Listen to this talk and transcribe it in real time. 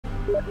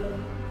Hello.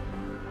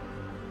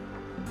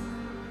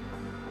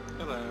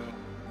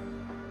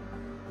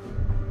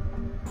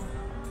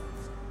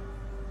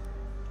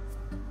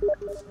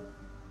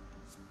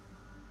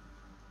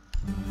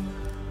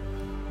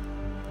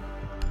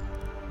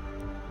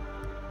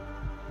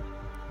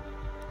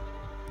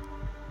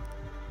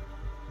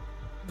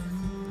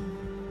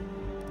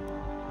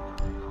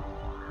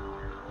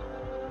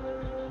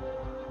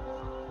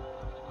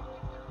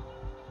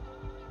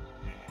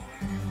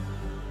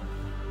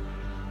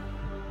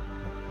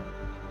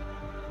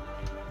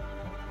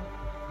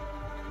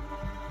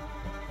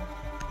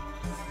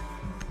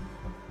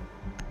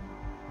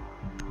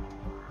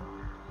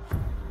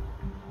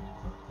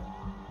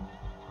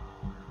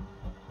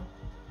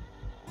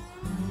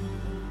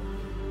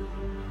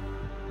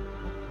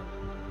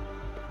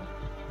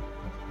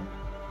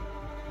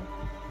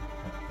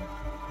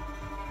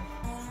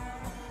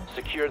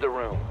 Secure the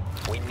room.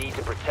 We need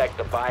to protect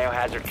the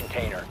biohazard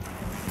container.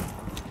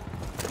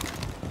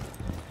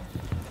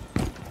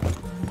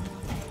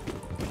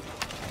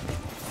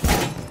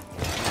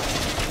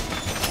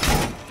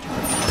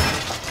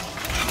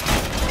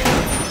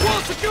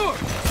 Wall secure!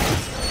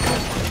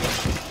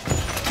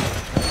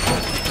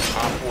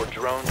 Op 4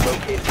 drone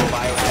located the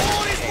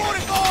biohazard container.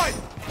 Fortified!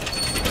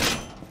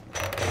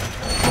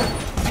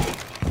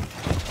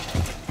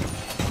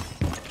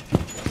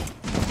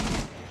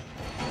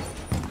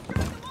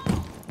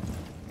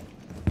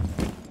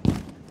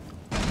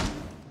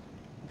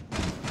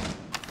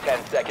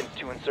 10 seconds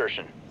to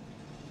insertion.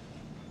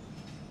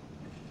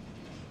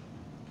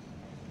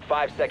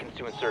 5 seconds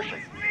to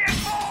insertion.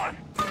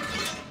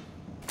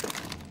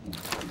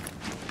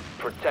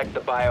 Protect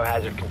the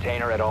biohazard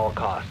container at all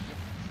costs.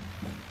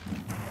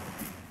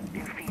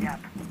 2 feet up.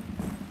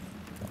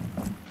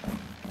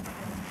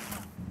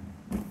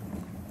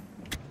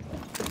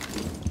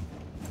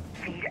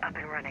 Feed up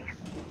and running.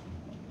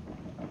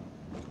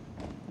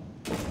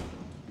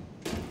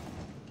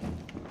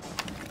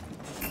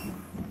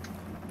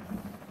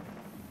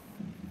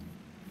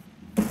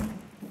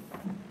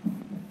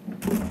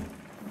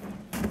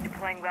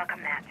 Deploying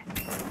welcome mat.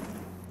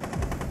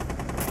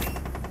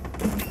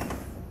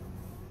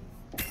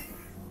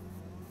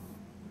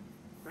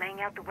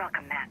 Laying out the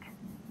welcome mat.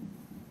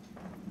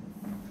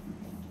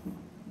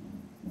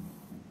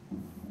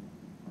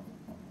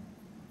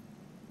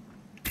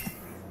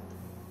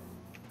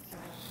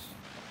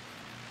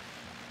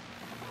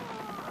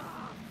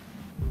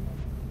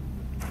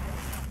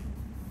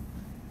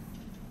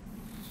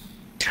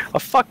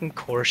 Of fucking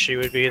course she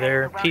would be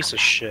there. Piece of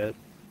shit.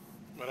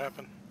 What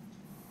happened?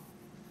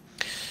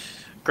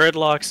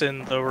 Gridlock's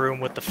in the room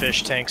with the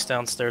fish tanks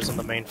downstairs on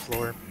the main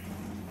floor.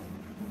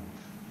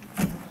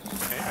 Okay,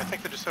 I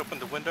think they just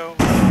opened the window.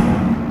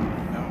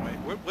 No,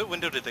 wait. What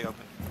window did they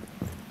open?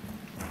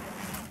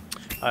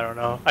 I don't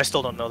know. I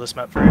still don't know this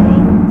map very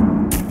well.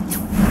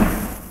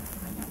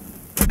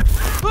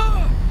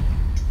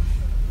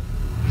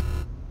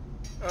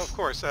 Oh, of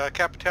course.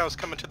 Capitale's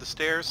coming to the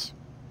stairs.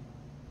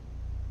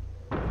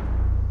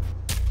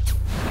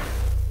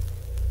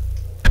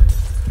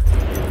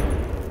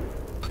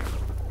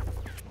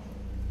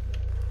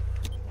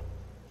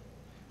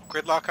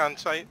 Gridlock on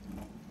site.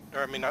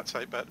 Or, I mean, not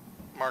site, but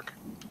mark.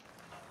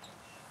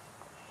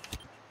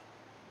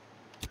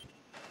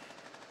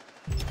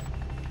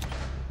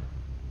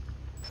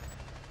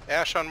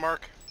 Ash on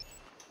mark.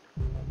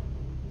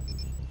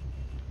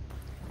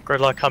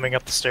 Gridlock coming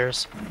up the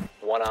stairs.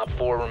 1 Op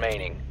 4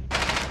 remaining.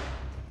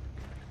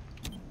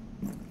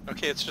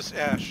 Okay, it's just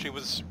Ash. She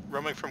was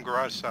roaming from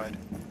garage side.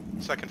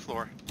 2nd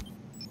floor.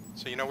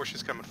 So you know where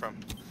she's coming from.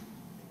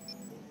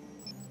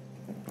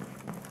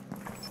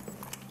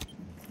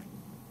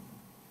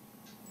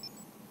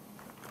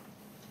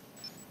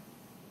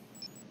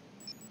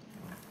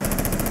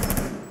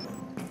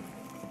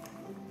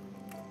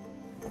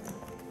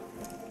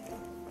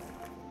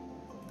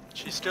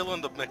 She's still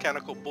in the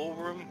mechanical bull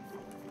room.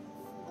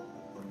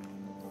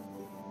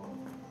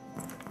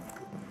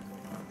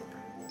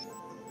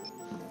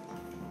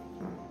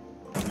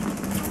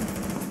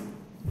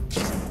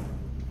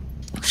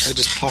 I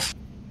just puffed.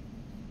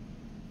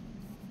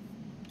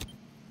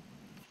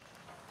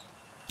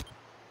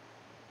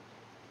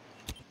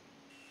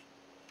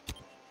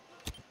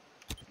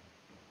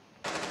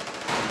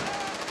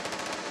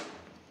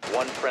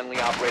 One friendly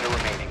operator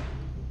remaining.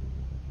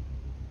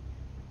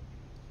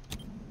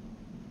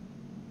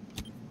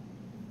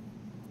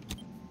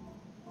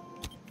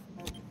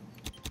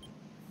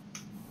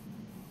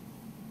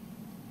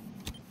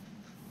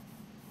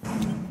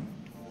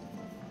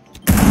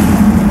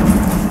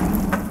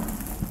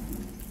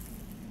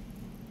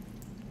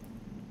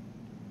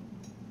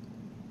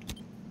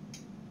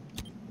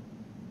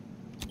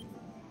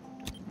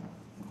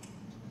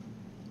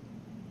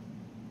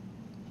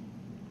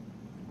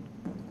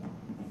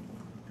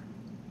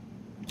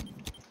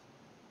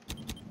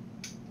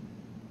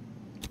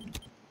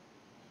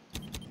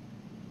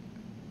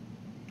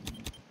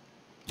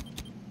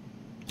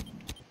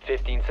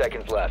 Fifteen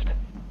seconds left.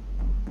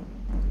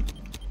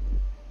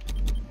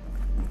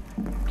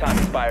 Time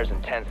expires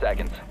in 10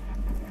 seconds.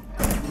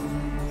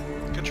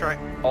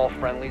 try. All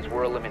friendlies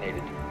were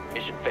eliminated.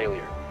 Mission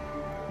failure.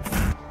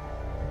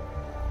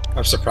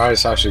 I'm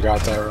surprised how she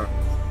got that wrong.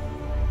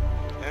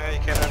 Yeah, you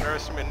can't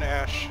underestimate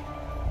Ash.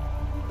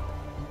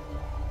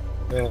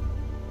 Yeah.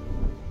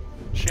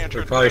 She We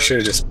entered probably the, should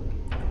have just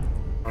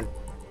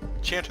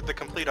she entered the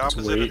complete opposite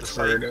of wait the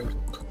for her site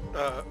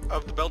to.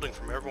 of the building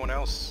from everyone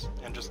else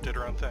and just did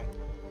her own thing.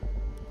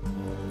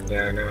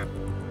 Yeah, I know.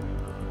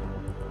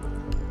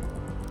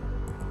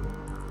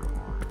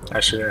 I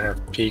shouldn't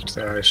have peeked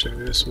though, I should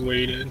have just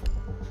waited.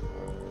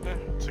 Yeah,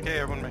 it's okay,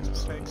 everyone makes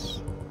mistakes.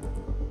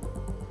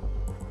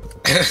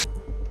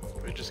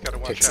 We just gotta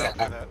watch out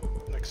for that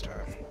next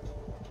time.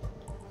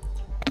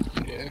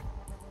 Yeah.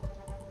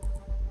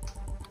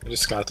 I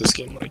just got this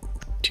game like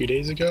 2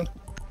 days ago.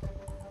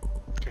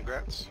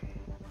 Congrats.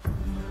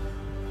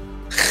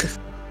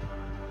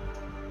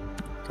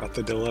 Got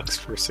the deluxe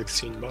for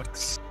 16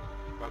 bucks.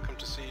 Welcome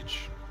to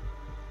Siege.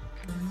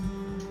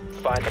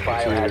 Find the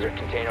biohazard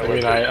container I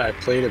mean, location. I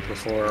played it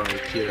before on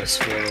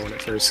PS4 when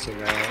it first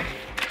came out.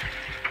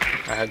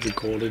 I had the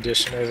gold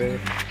edition, I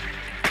think,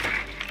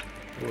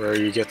 where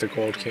you get the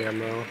gold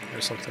camo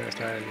or something like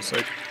that, and it's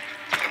like,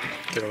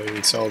 they don't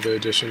even sell the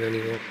edition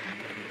anymore.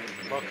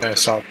 Welcome Yeah, I to,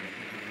 saw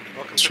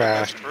welcome it's to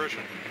trash. the best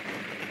version.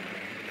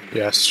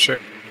 Yes, sure.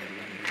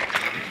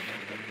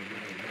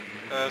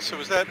 So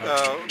was that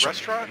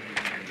restaurant?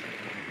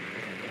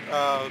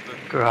 The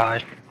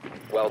Garage.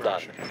 Well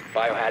done.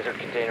 Biohazard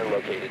container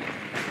located.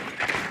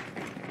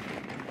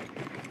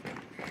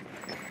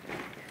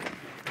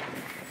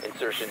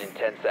 Insertion in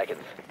 10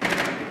 seconds.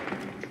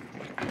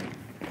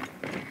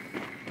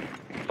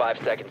 5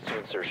 seconds to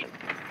insertion.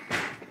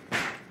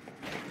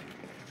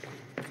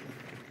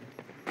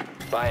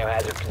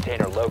 Biohazard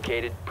container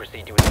located.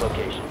 Proceed to its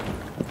location.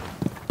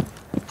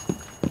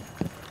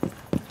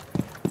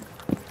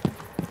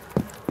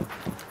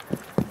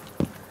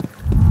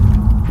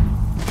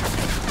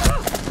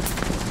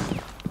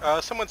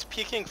 someone's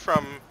peeking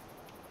from,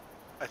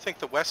 I think,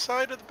 the west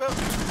side of the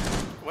building.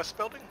 West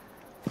building.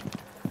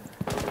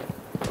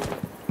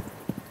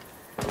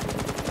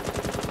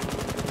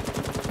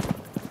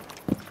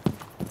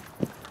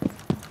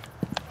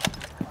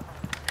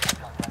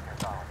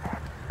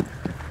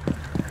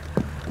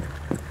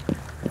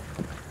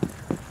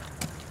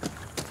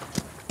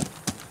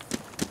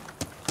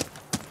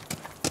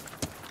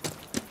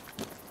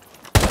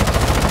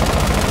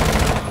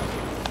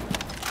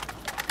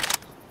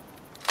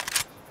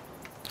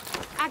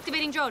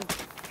 Activating drone.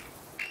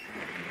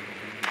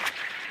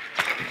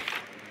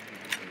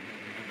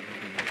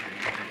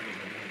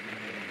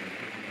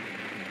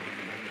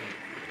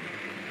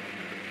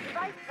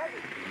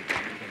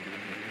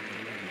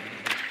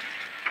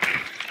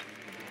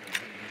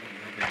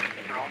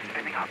 Drone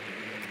spinning up.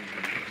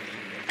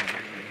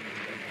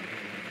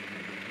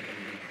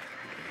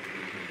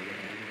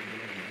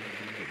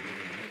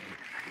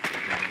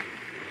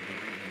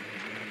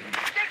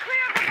 Stay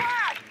clear of the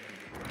blast!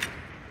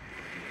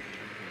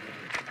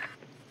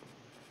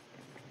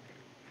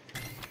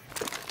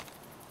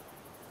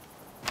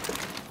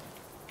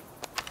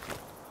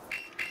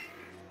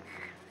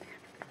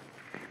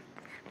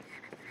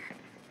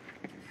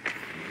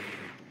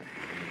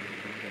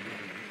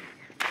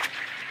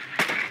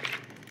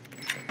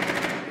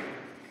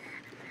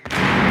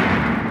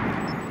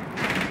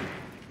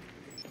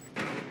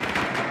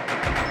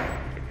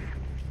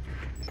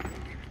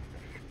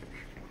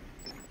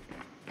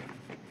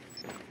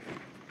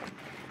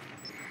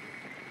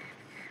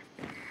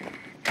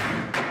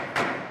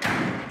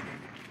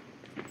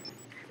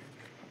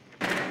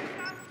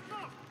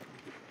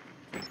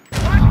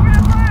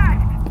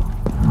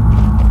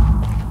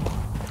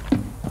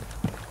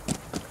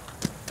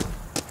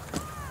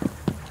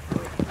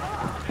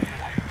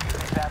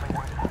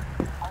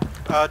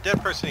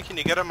 Dead person, can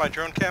you get on my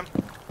drone cam?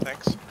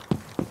 Thanks.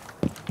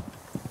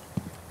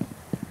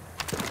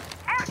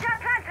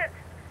 Aircraft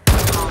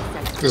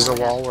planted! There's a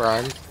wall where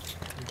I'm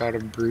about to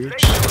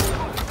breach.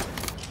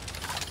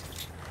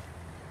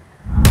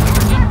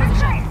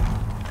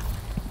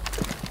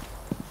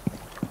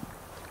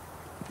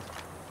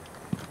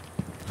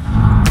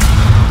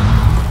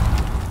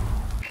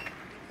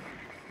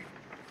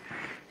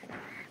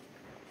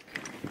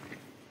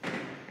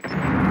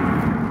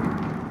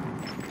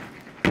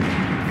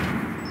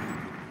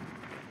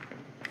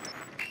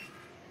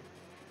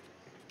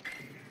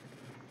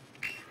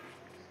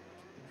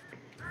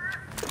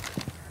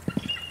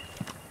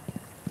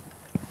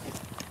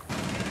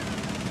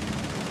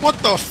 What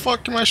the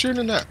fuck am I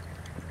shooting at?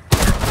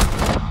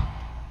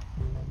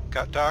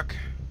 Got Doc.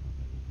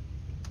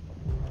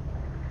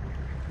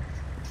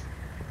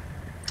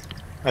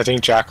 I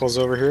think Jackal's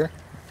over here.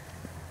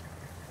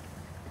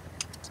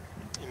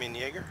 You mean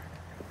Jaeger?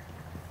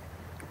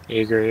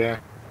 Jaeger, yeah.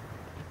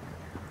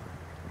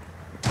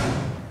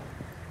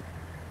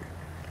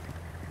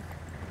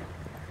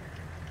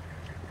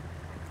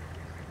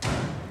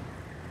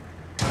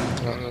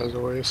 Oh, there's a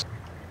waste.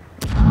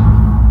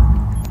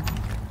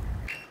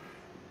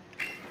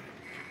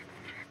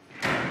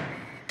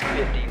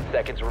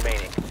 Seconds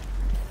remaining.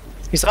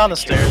 He's on the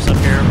stairs up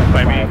here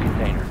by me.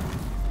 Container.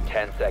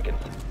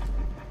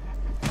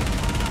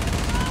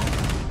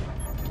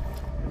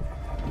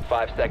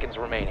 5 seconds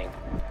remaining.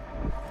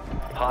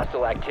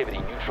 Hostile activity.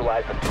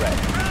 Neutralize the threat.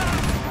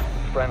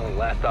 Friendly,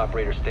 last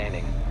operator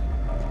standing.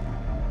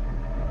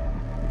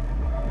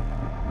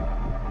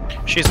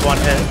 She's one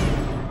hit.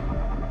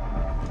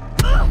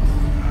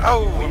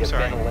 Oh, We I'm have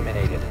sorry. been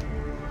eliminated.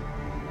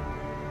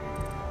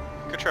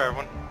 Good try,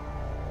 everyone.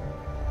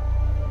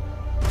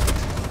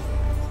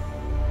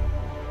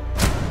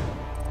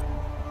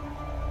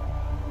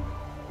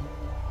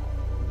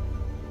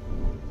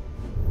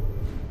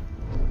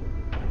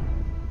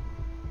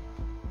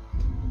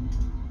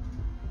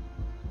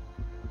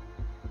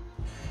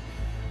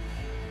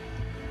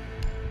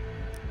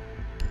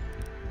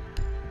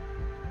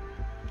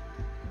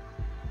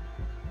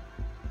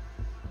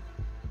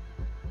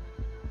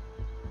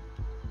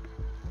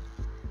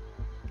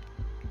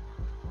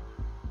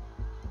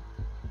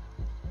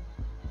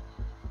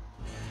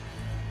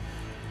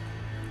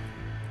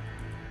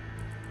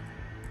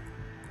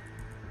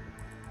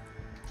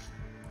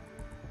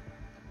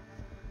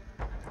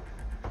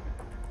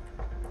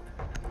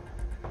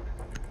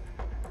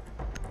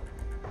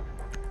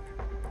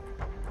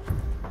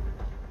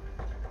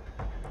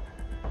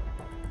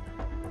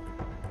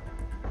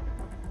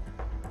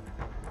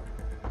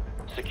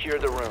 Secure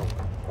the room.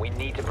 We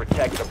need to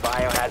protect the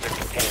biohazard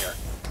container.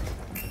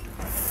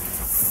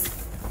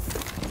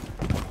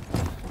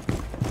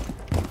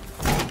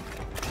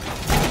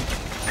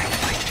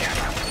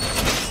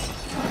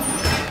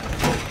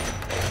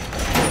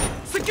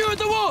 Secure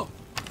the wall!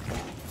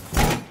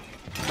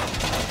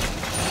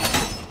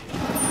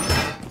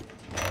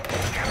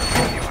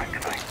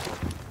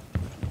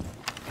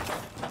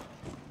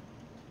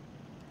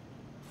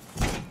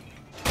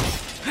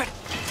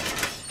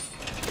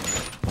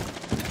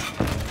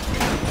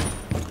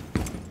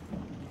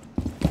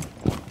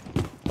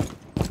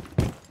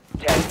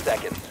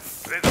 Seconds.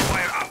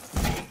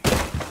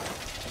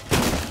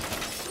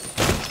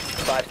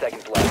 5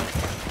 seconds left.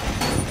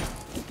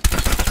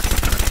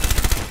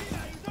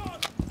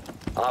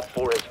 Op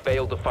 4 has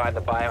failed to find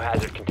the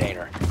biohazard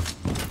container.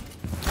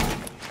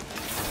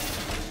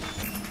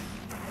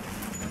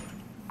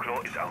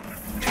 Claw is out.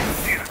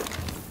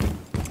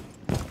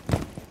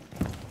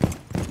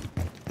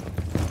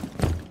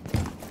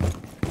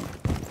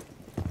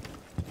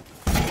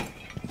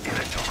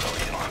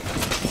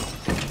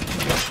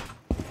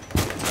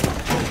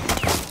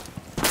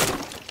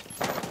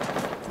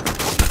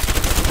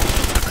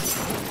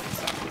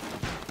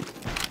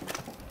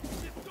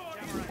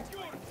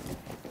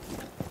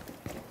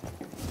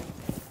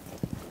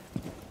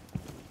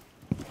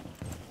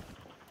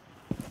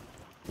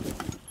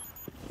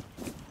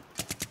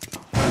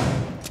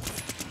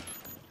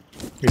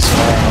 He's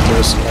flying to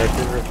a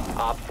sniper.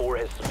 Op 4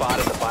 has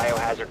spotted the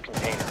biohazard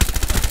container.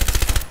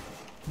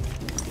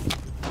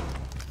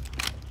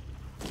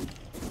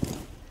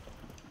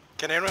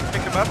 Can anyone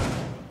pick him up?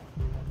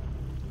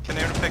 Can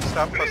anyone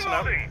stop close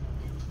enough?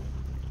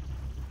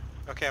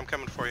 Okay, I'm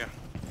coming for you.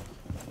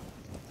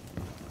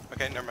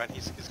 Okay, never mind.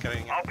 He's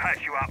getting it. I'll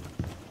patch you up.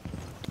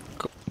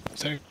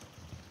 Thank-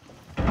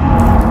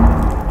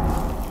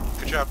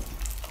 Good job.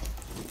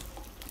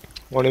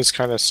 One is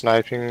kind of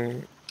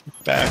sniping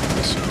back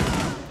this way.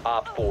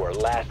 Op 4,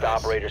 last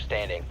Nice. operator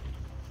standing.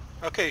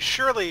 Okay,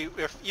 surely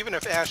even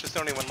if Ash is the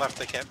only one left,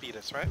 they can't beat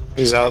us, right?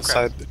 He's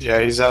outside. Yeah,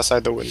 he's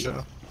outside the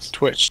window. It's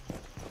Twitch.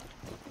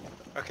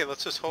 Okay,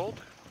 let's just hold.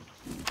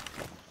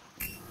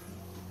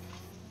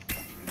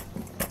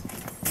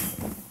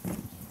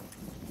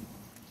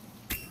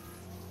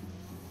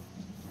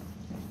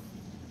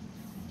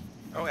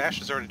 Oh,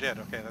 Ash is already dead.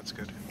 Okay, that's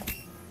good.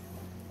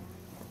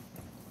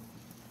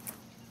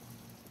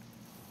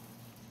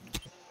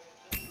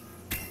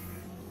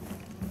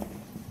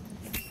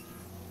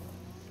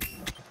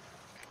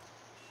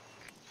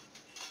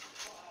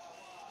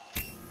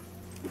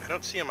 I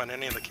don't see him on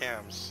any of the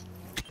cams.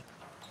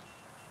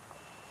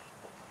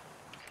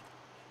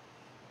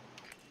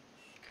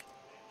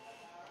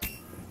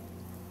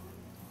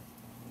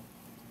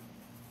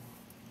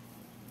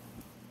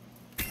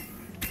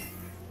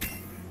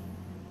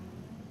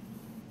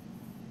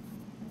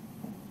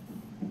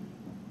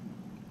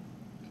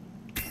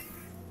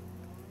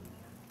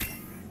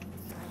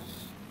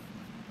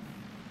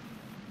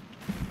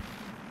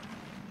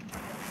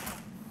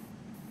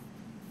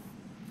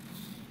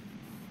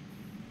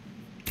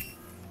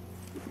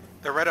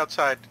 They're right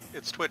outside.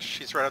 It's Twitch.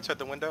 She's right outside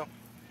the window.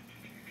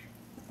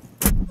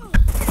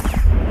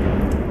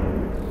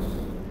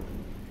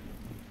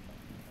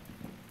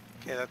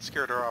 Okay, that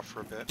scared her off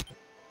for a bit.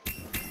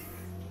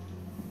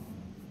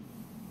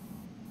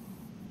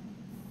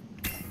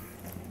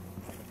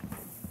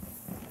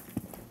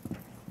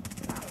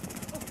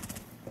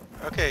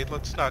 Okay,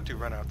 let's not do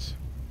runouts.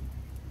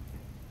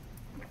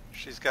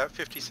 She's got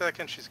 50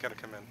 seconds. She's got to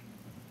come in.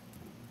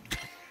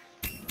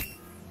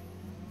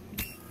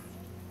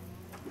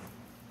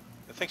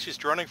 I think she's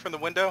droning from the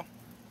window,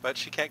 but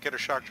she can't get her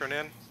shock drone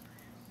in.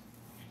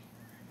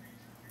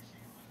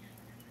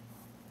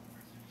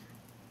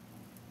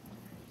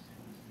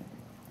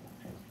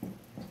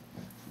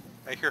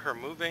 I hear her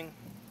moving.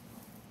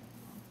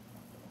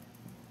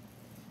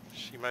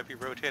 She might be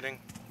rotating.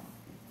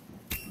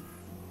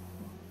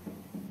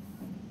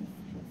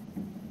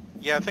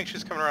 Yeah, I think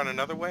she's coming around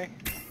another way.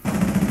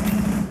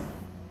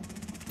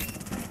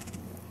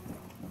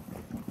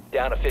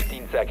 Down to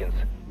 15 seconds.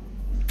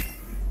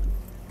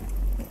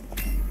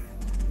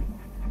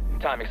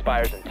 Time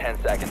expires in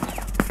 10 seconds.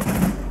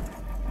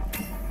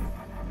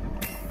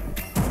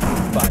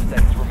 5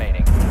 seconds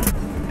remaining.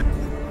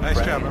 Nice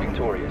job. Friendly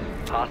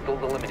victorious.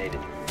 Hostiles eliminated.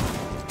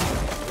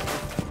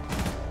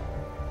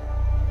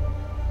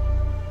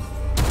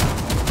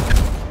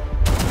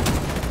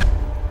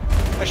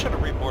 I should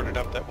have reboarded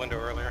up that window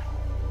earlier.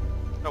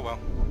 Oh well.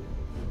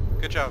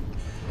 Good job.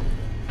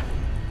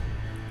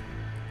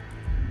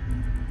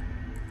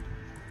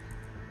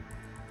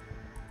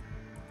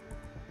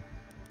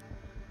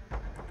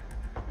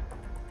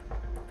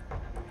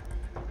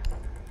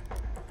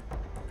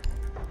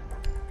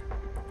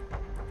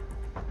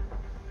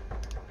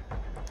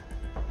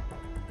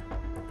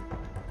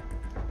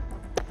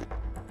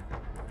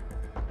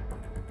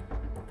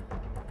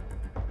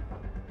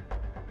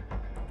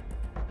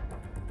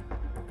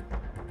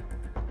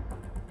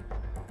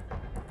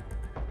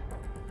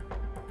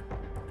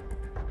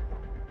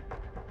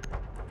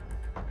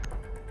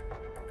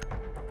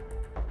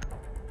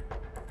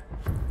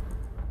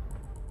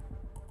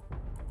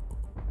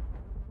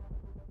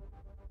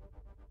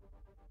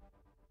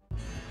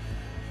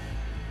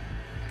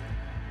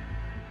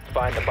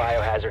 Find the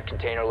biohazard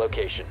container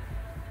location.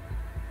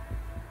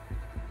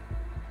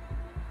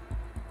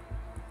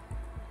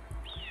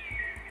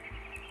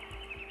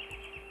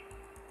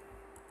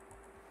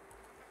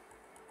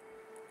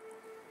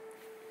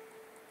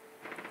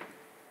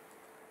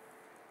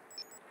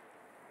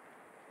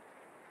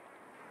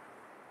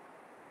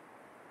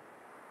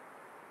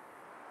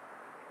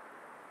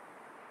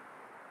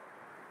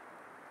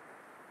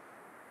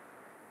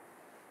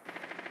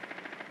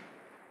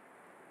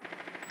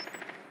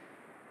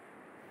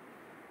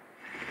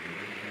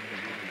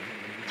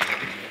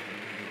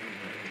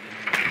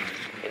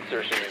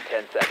 Insertion in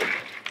 10 seconds.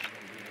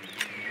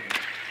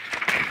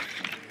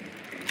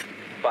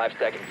 5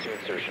 seconds to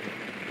insertion.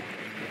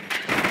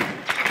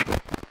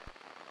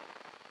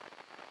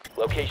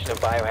 Location of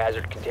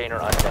biohazard container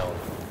unknown.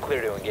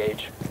 Clear to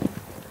engage.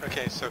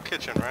 Okay, so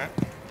kitchen, right?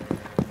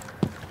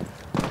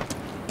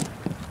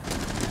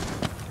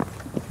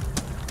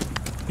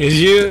 Is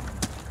you?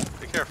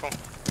 Be careful.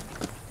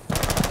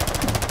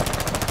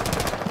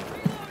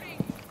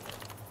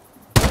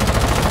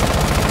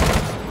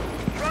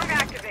 Drone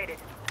activated.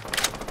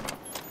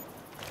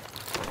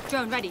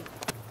 Drone ready.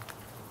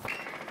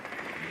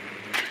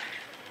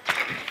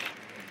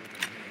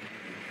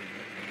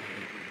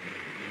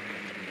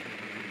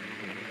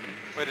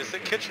 Wait, is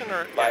it kitchen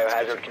or...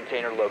 Biohazard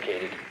container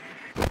located.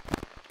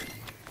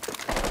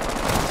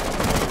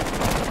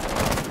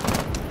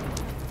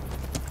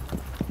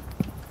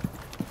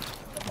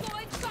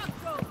 Deploying shock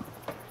drone.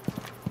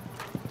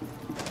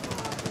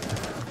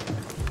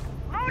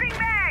 Loading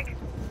bag.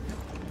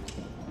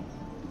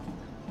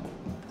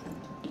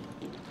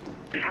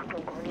 Shock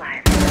drone going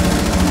live.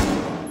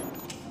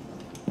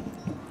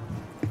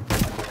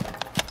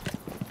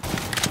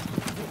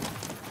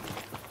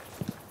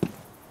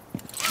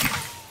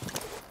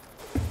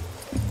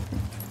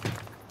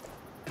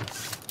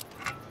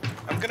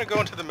 I'm gonna go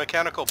into the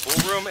mechanical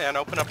bull room and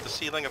open up the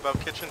ceiling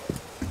above kitchen.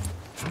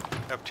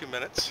 I have 2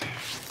 minutes.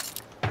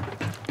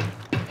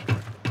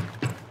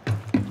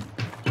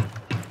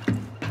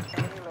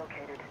 Enemy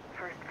located.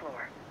 First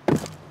floor.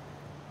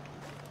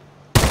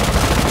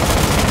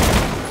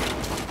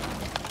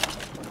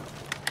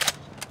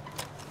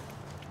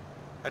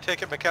 I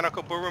take it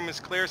mechanical bull room is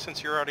clear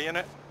since you're already in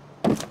it?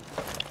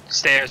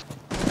 Stairs.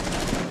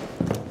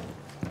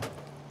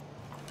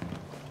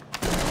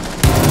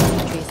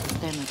 Trace the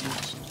thermal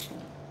breach.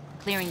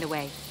 Clearing the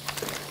way.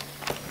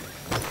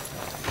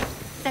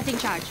 Setting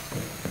charge.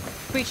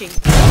 Breaching.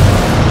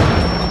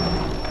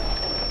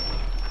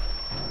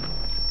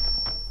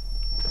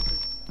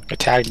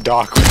 Attack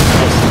dock.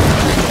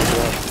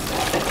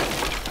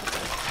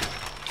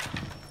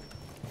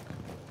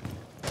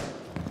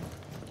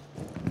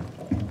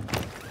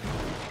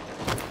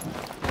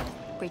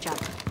 Great job.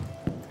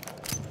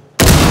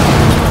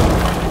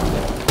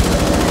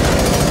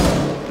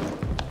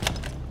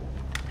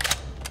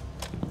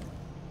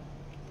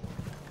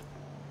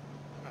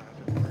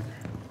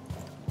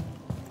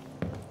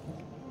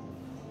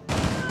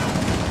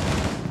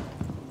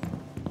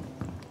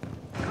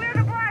 Clear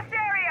the blast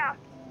area.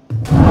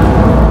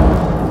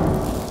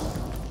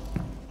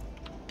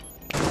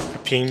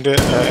 Pinged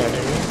enemy.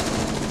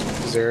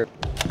 Is there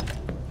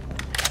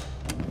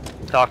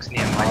Doc's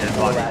near my dead Hostiles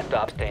body. last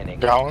stop standing.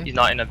 that one? He's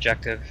not in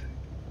objective,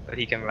 but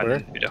he can run Where?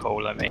 through the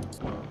hole I made.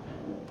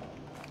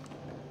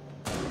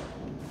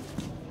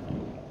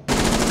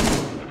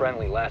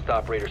 Friendly last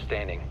operator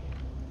standing.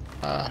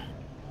 I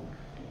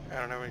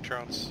don't have any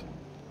drones.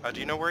 Do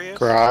you know where he is?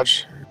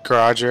 Garage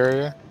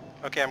area.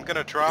 Okay, I'm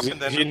gonna drop and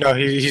then... No,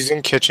 he's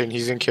in kitchen.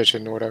 He's in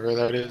kitchen, whatever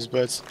that is.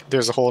 But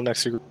there's a hole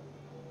next to.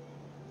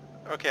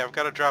 Okay, I've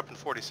got to drop in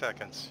 40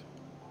 seconds.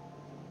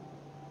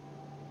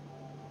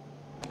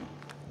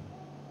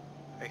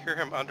 I hear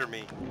him under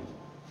me.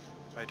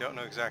 I don't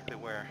know exactly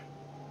where.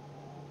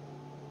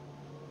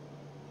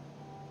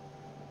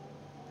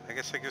 I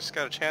guess I just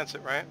gotta chance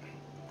it, right?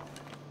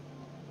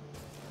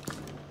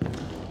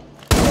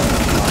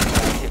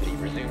 Activity.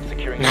 Resume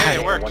securing the Hey, it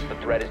container worked. once the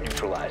threat is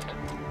neutralized.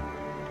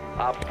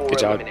 Op 4 Good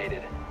job.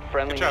 eliminated.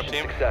 Friendly Good job,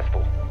 mission team.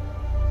 successful.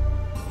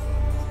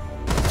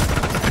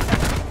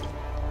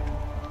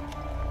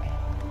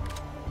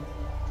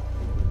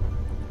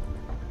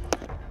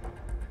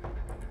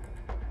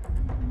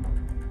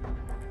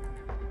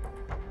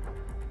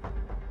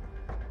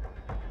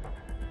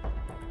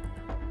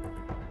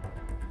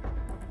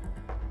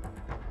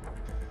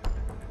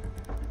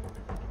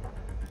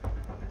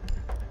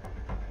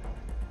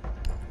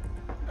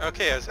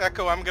 Okay, as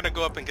Echo, I'm gonna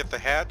go up and get the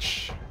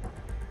hatch.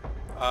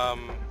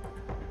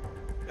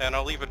 And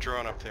I'll leave a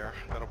drone up there.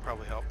 That'll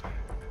probably help.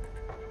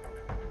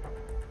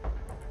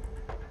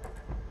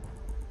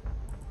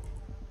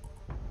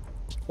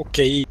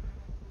 Okay.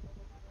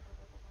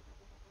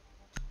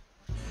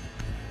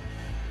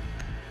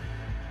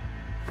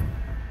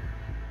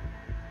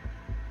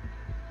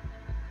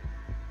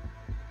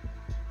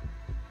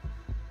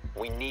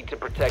 We need to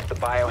protect the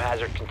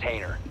biohazard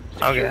container.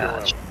 Oh, Secure the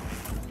gosh. room.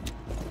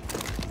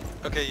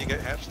 Okay, you get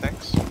hatch,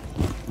 thanks.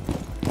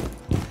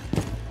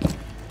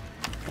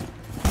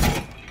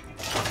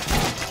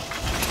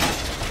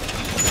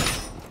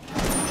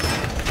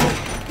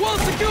 Wall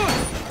secure!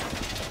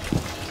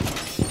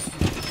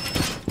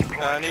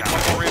 I need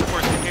one more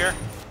reinforcement here.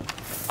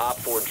 Op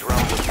 4 drone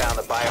has found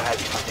the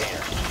biohazard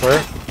container.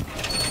 Where?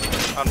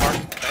 On mark.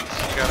 Thanks,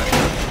 you got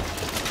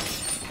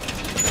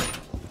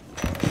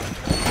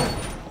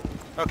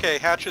it. Okay,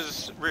 hatch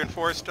is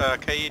reinforced.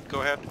 Kaid,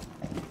 go ahead.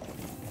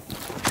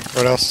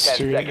 What else?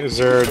 10 seconds. Is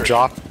there a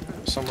drop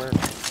somewhere?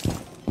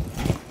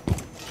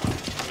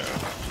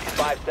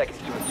 5 seconds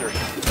to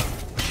insertion.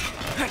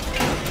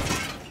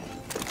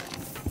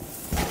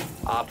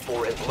 Op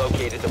 4 has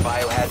located the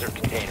biohazard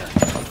container.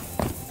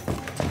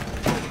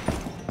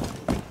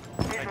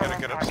 I gotta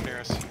get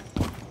upstairs.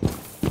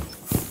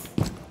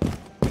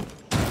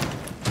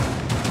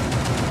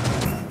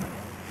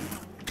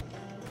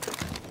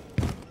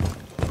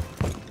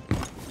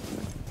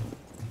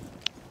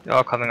 They're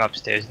all coming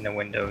upstairs in the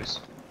windows.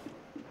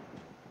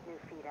 New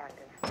feed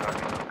active.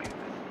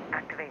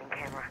 Activating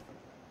camera.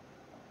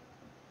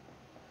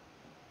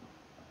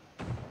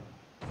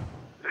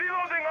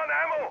 Reloading on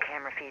ammo!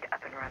 Camera feed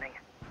up and running.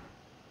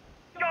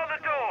 Guard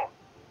the door!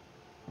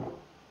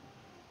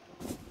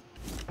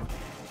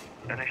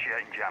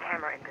 Initiating jammer.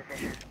 Camera in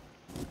position.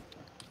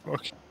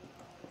 Okay.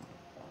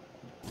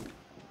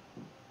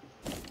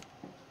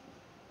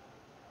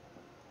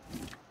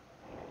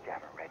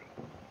 Jammer ready.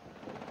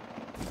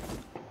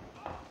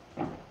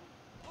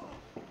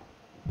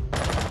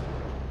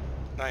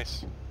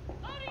 Nice.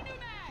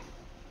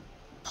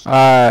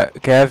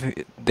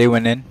 Kev, they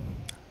went in.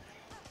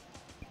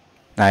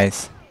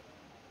 Nice.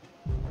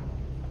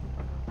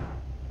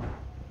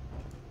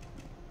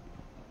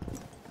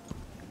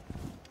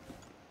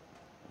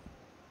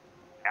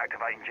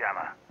 Activating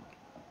jammer.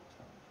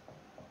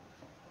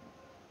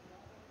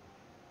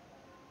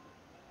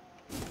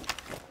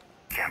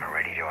 Jammer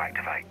ready to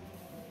activate.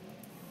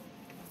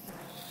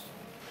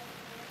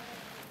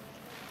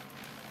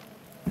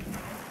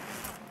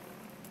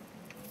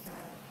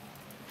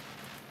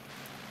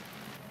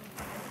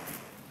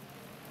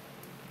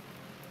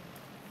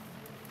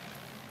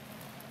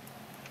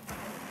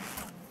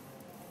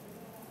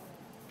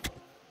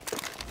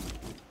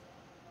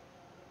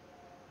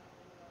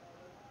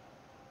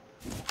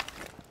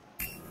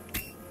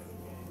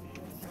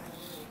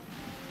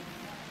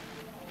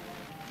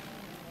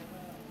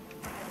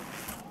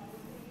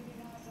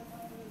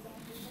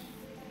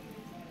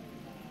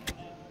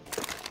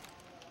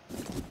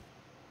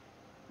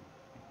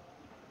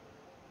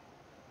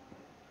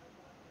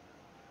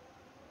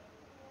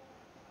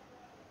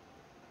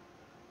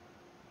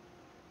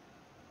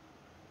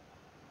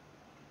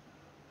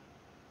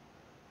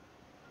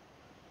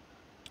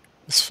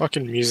 This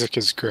fucking music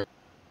is great.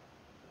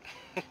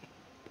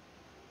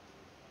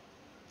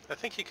 I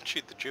think you can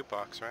shoot the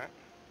jukebox, right?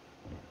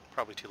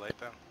 Probably too late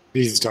though.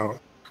 Please don't.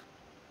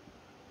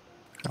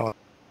 Oh.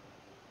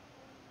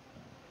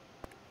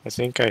 I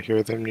think I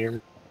hear them near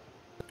me.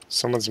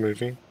 Someone's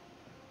moving.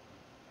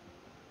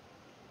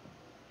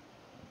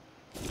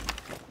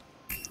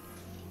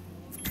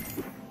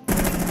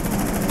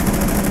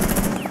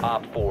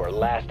 Op 4,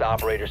 last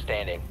operator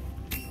standing.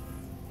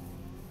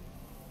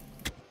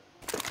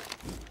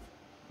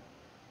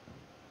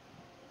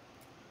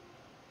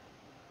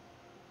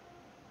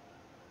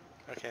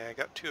 Okay, I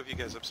got two of you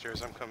guys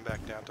upstairs. I'm coming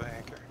back down to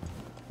anchor.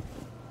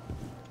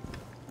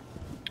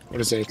 What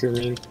does anchor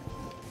mean?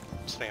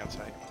 Stay on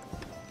site.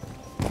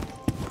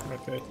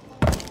 Okay.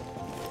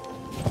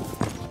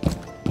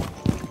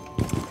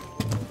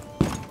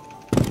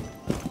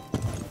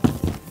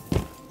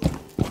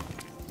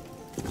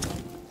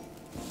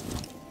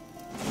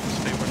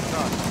 Stay where the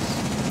dog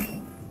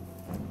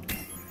is.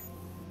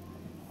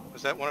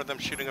 Was that one of them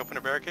shooting open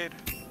a barricade?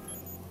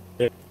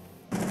 Yeah.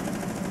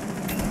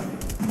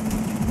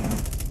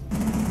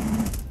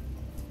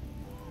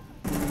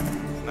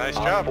 Nice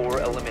Op job.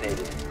 4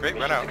 eliminated. Great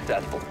run Mission out.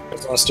 successful.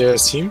 That's last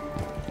year's team.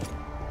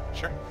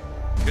 Sure.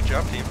 Good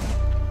job, team.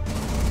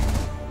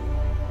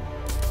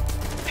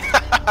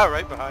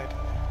 Right behind.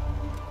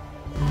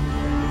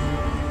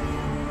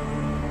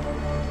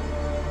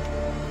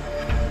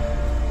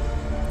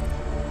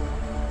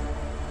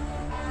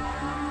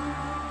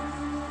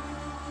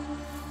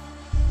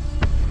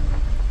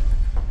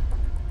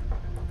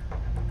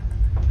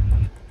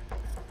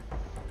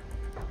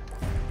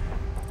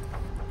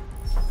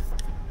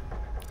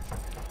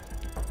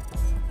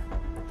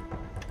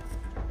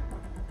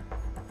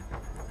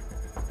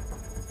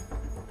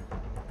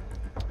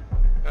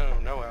 Oh,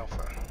 no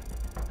alpha.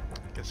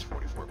 I guess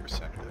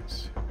 44% it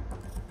is.